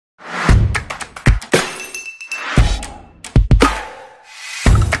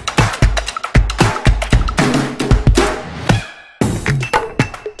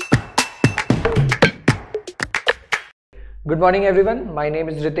Good morning everyone, my name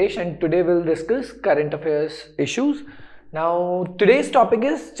is Ritesh and today we'll discuss current affairs issues. Now today's topic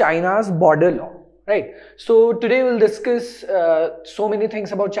is China's border law, right? So today we'll discuss so many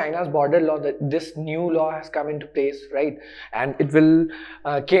things about China's border law, that this new law has come into place, right? And it will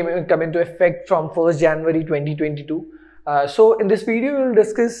come into effect from 1st January 2022. So in this video we'll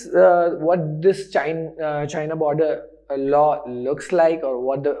discuss what this China border law looks like, or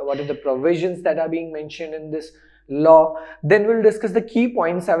what are the provisions that are being mentioned in this law. Then we'll discuss the key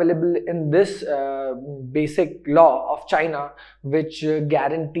points available in this basic law of China, which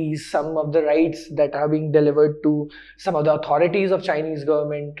guarantees some of the rights that are being delivered to some of the authorities of Chinese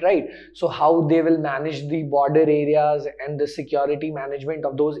government, right? So how they will manage the border areas and the security management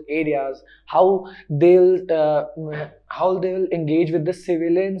of those areas, how they'll engage with the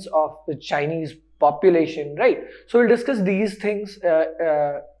civilians of the Chinese population, right? So we'll discuss these things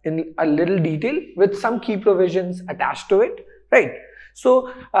in a little detail with some key provisions attached to it, right?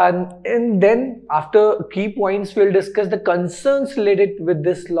 So and then after key points we'll discuss the concerns related with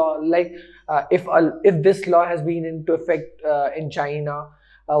this law, like if this law has been into effect in China,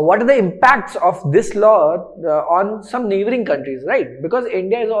 what are the impacts of this law on some neighboring countries, right? Because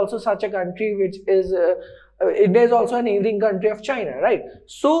India is also such a country which is India is also a neighboring country of China, right?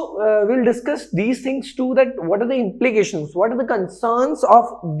 So we'll discuss these things too, that what are the implications, what are the concerns of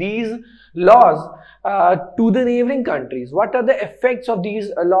these laws to the neighboring countries, what are the effects of these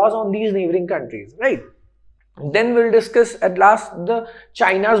laws on these neighboring countries, right? Then we'll discuss at last the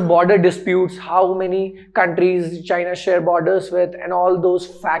China's border disputes, how many countries China share borders with, and all those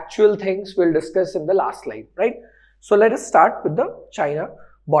factual things we'll discuss in the last slide, right? So let us start with the China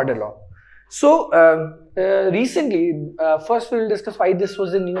border law. So recently, first we'll discuss why this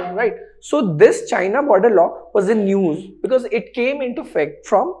was in news, right? So this China border law was in news because it came into effect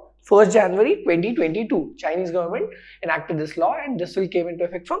from 1st January 2022. Chinese government enacted this law and this will came into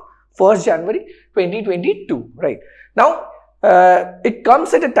effect from 1st January 2022, right? Now, it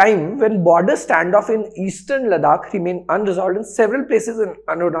comes at a time when border standoff in eastern Ladakh remain unresolved, and several places in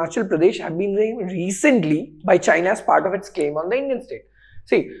Arunachal Pradesh have been named recently by China as part of its claim on the Indian state.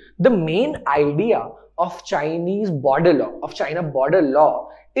 See, the main idea of China border law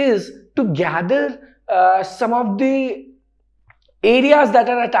is to gather some of the areas that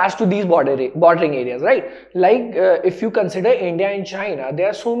are attached to these bordering areas, right? Like if you consider India and China, there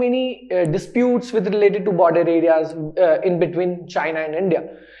are so many disputes related to border areas in between China and India.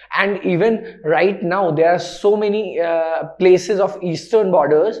 And even right now, there are so many places of eastern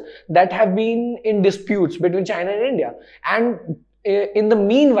borders that have been in disputes between China and India. And in the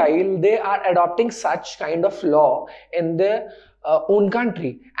meanwhile, they are adopting such kind of law in their own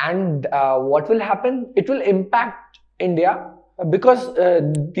country. And what will happen? It will impact India because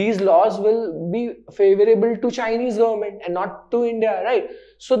these laws will be favorable to Chinese government and not to India, right?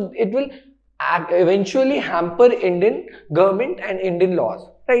 So it will eventually hamper Indian government and Indian laws,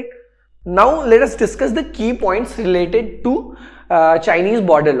 right? Now let us discuss the key points related to Chinese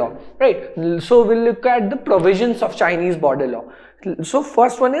border law, right? So we'll look at the provisions of Chinese border law. So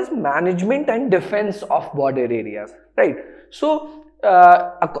first one is management and defense of border areas, right? So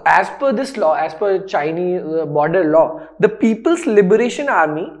as per this law, as per Chinese border law, the People's Liberation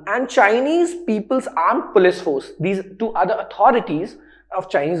Army and Chinese People's Armed Police Force, these two other authorities of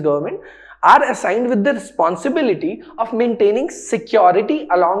Chinese government, are assigned with the responsibility of maintaining security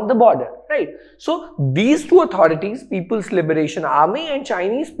along the border, right? So these two authorities, People's Liberation Army and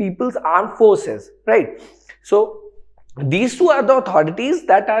Chinese People's Armed Forces, right? So these two are the authorities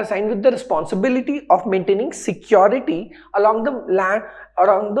that are assigned with the responsibility of maintaining security along the land,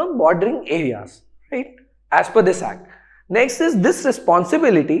 around the bordering areas, right? As per this act. Next is, this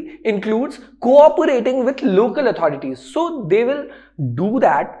responsibility includes cooperating with local authorities. So they will do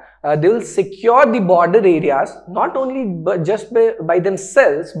that. They will secure the border areas not only just by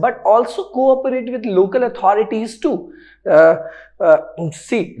themselves, but also cooperate with local authorities too.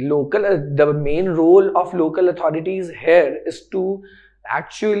 See, the main role of local authorities here is to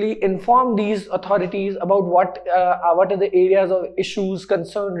actually inform these authorities about what are the areas of issues,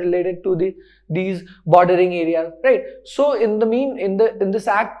 concern related to these bordering areas, right? So in this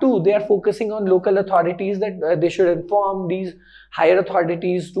act too, they are focusing on local authorities, that they should inform these higher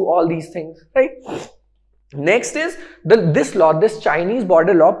authorities to all these things, right? Next is this Chinese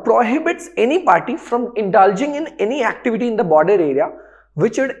border law prohibits any party from indulging in any activity in the border area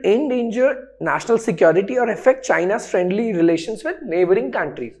which would endanger national security or affect China's friendly relations with neighboring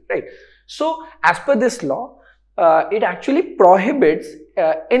countries, right? So as per this law, it actually prohibits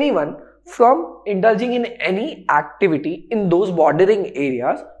anyone from indulging in any activity in those bordering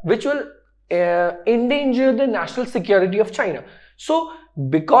areas which will endanger the national security of China. So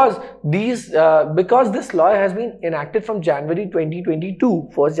because this law has been enacted from January 2022,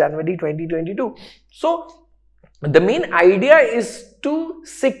 1st January 2022. So the main idea is to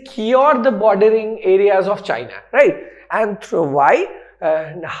secure the bordering areas of China, right? And through why?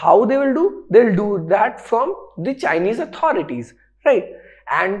 How they will do? They'll do that from the Chinese authorities, right?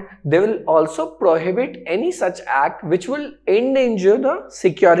 And they will also prohibit any such act which will endanger the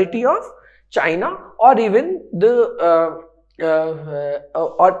security of China, or even the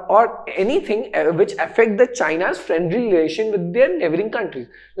or anything which affect the China's friendly relation with their neighboring countries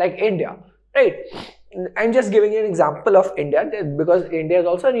like India, right? I'm just giving you an example of India because India is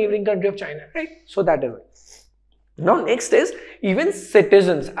also a neighboring country of China, right? So that is it. Now next is, even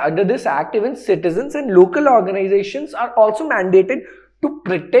citizens, under this act, even citizens and local organizations are also mandated to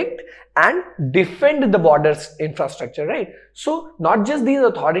protect and defend the borders infrastructure, right? So not just these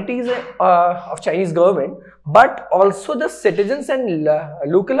authorities of Chinese government, but also the citizens and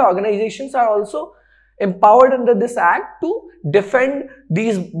local organizations are also empowered under this act to defend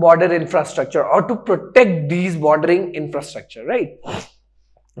these border infrastructure or to protect these bordering infrastructure, right?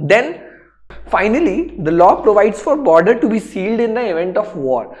 Then finally, the law provides for border to be sealed in the event of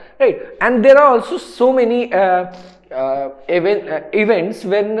war, right? And there are also so many events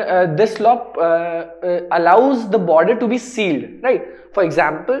when this law allows the border to be sealed, right? For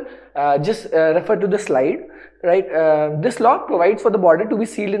example, just refer to the slide, right? This law provides for the border to be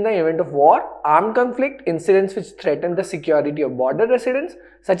sealed in the event of war, armed conflict, incidents which threaten the security of border residents,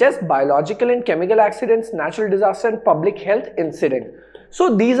 such as biological and chemical accidents, natural disaster, and public health incidents.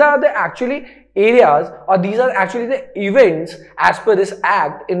 So these are the actually areas, or these are actually the events as per this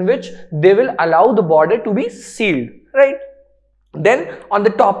act in which they will allow the border to be sealed, right? Then on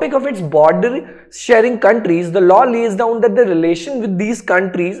the topic of its border sharing countries, the law lays down that the relation with these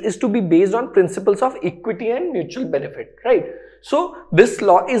countries is to be based on principles of equity and mutual benefit, right? So this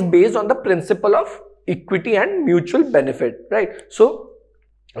law is based on the principle of equity and mutual benefit, right? So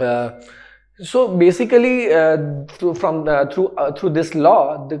basically, through this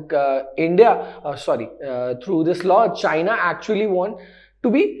law, through this law, China actually wants to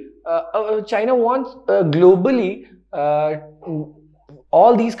be China wants globally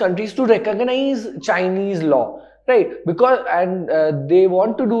all these countries to recognize Chinese law, right? Because they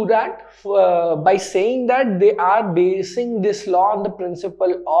want to do that by saying that they are basing this law on the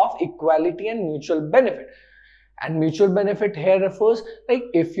principle of equality and mutual benefit. And mutual benefit here refers, like,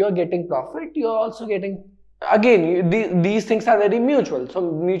 if you're getting profit, you're also getting, again, these things are very mutual. So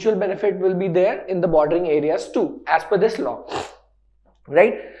mutual benefit will be there in the bordering areas too, as per this law,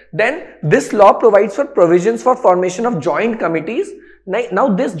 right? Then this law provides for provisions for formation of joint committees. Now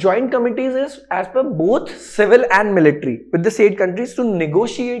this joint committees is as per both civil and military with the said countries to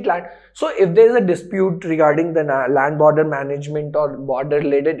negotiate land. So if there is a dispute regarding the land border management or border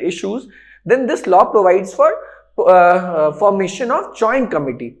related issues, then this law provides for formation of joint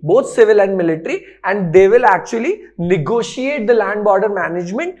committee, both civil and military, and they will actually negotiate the land border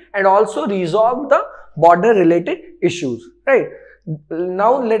management and also resolve the border related issues, right?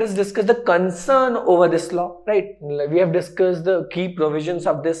 Now let us discuss the concern over this law, right? We have discussed the key provisions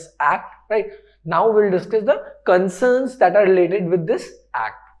of this act, right? Now we'll discuss the concerns that are related with this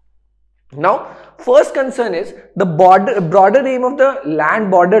act. Now, first concern is the broader aim of the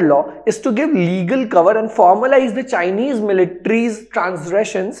land border law is to give legal cover and formalize the Chinese military's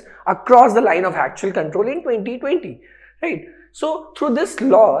transgressions across the line of actual control in 2020, right? So through this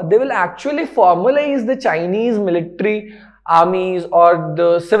law, they will actually formalize the Chinese military armies or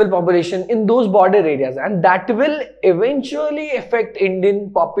the civil population in those border areas, and that will eventually affect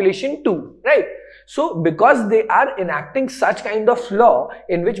Indian population too, right? So because they are enacting such kind of law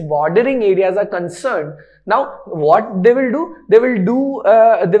in which bordering areas are concerned, now what they will do? They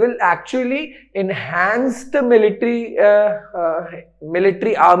will actually enhance the military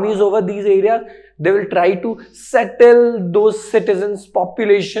armies over these areas. They will try to settle those citizens,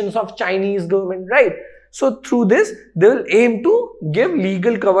 populations of Chinese government, right? So through this, they will aim to give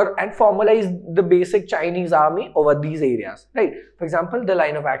legal cover and formalize the basic Chinese army over these areas, right? For example, the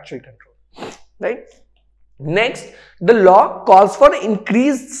line of actual control, right? Next, the law calls for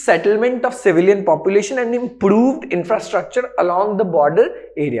increased settlement of civilian population and improved infrastructure along the border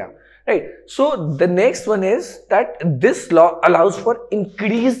area, right? So the next one is that this law allows for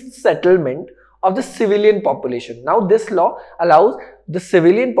increased settlement of the civilian population. Now this law allows the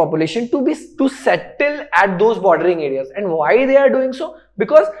civilian population to settle at those bordering areas. And why they are doing so?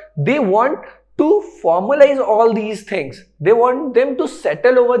 Because they want to formalize all these things. They want them to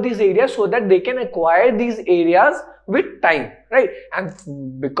settle over these areas so that they can acquire these areas with time, right? And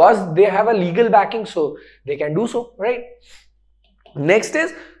because they have a legal backing, so they can do so, right? Next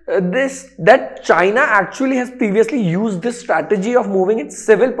is that China actually has previously used this strategy of moving its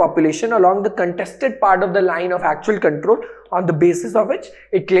civil population along the contested part of the line of actual control, on the basis of which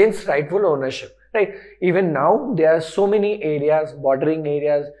it claims rightful ownership, right? Even now there are so many areas, bordering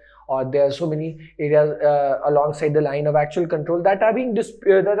areas, or there are so many areas alongside the line of actual control that are being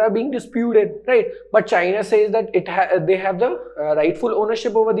disputed, right? But China says that they have the rightful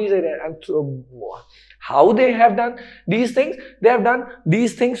ownership over these areas. And how they have done these things? They have done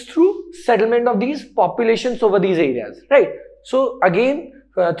these things through settlement of these populations over these areas, right? So again,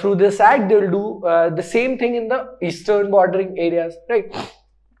 through this act, they will do the same thing in the eastern bordering areas, right?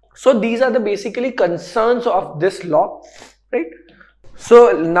 So these are the basically concerns of this law, right?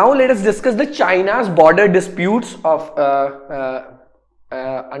 So now let us discuss the China's border disputes of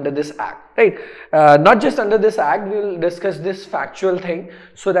under this act, right? Not just under this act, we will discuss this factual thing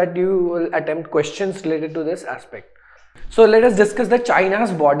so that you will attempt questions related to this aspect. So let us discuss the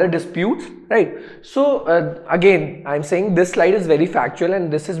China's border disputes, right? So again, I'm saying this slide is very factual,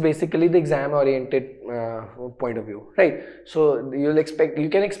 and this is basically the exam oriented point of view, right? So you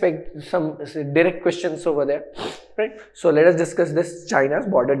can expect some direct questions over there, right? So let us discuss this China's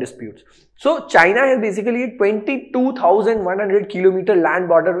border disputes. So China has basically a 22,100 kilometer land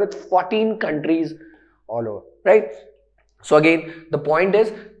border with 14 countries all over, right? So again, the point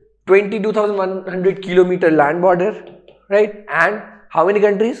is 22,100 kilometer land border, right? And how many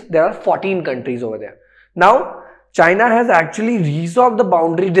countries? There are 14 countries over there. Now, China has actually resolved the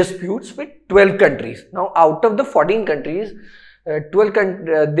boundary disputes with 12 countries. Now, out of the 14 countries,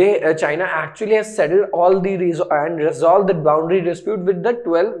 China actually has settled all the and resolved the boundary dispute with the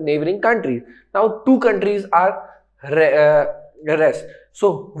 12 neighboring countries. Now, 2 countries are rest.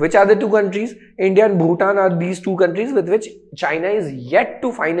 So, which are the 2 countries? India and Bhutan are these 2 countries with which China is yet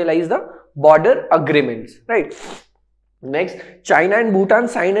to finalize the border agreements, right? Next, China and Bhutan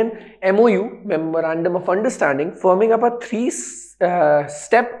signed an MOU, Memorandum of Understanding, firming up a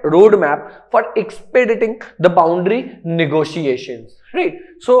 3-step roadmap for expediting the boundary negotiations, right?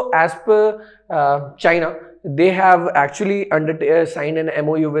 So, as per China, they have actually signed an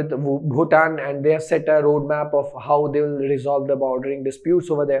MOU with Bhutan, and they have set a roadmap of how they will resolve the bordering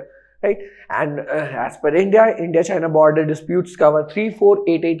disputes over there, right? And as per India-China border disputes cover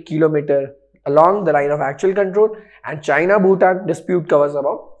 3488 kilometer along the line of actual control, and China-Bhutan dispute covers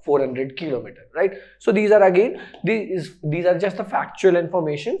about 400 kilometers, right? So these are again, these are just the factual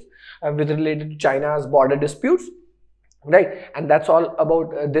information with related to China's border disputes, right? And that's all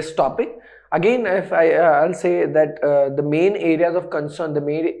about this topic. Again, if I'll say that the main areas of concern, the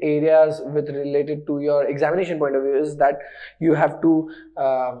main areas with related to your examination point of view is that you have to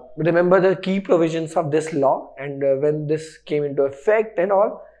remember the key provisions of this law, and when this came into effect and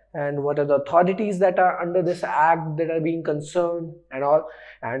all, and what are the authorities that are under this act that are being concerned and all,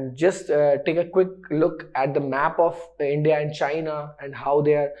 and just take a quick look at the map of India and China and how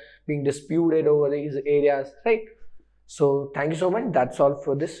they are being disputed over these areas, right? So thank you so much. That's all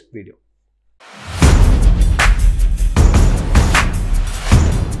for this video.